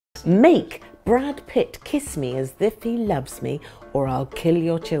Make Brad Pitt kiss me as if he loves me, or I'll kill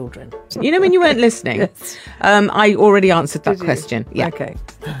your children. You know when you weren't listening? Yes. I already answered that question. Yeah. Okay.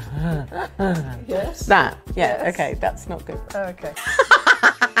 Yes. That. Yeah. Yes. Okay. That's not good. Okay.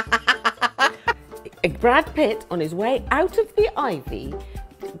 Brad Pitt, on his way out of the ivy,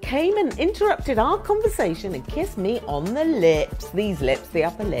 came and interrupted our conversation and kissed me on the lips. These lips, the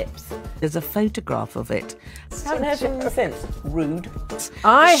upper lips. There's a photograph of it. Haven't heard from him since. Rude.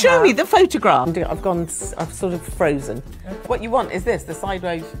 Show me the photograph. I've sort of frozen. What you want is this, the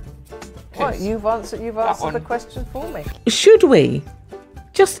sideways. What, you've answered the question for me. Should we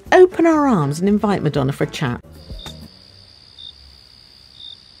just open our arms and invite Madonna for a chat?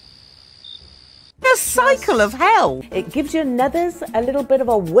 A cycle of hell. It gives your nuthers a little bit of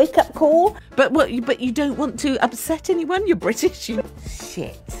a wake-up call. But you don't want to upset anyone. You're British.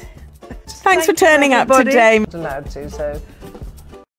 Shit. Thanks for turning up today. I'm not allowed to, so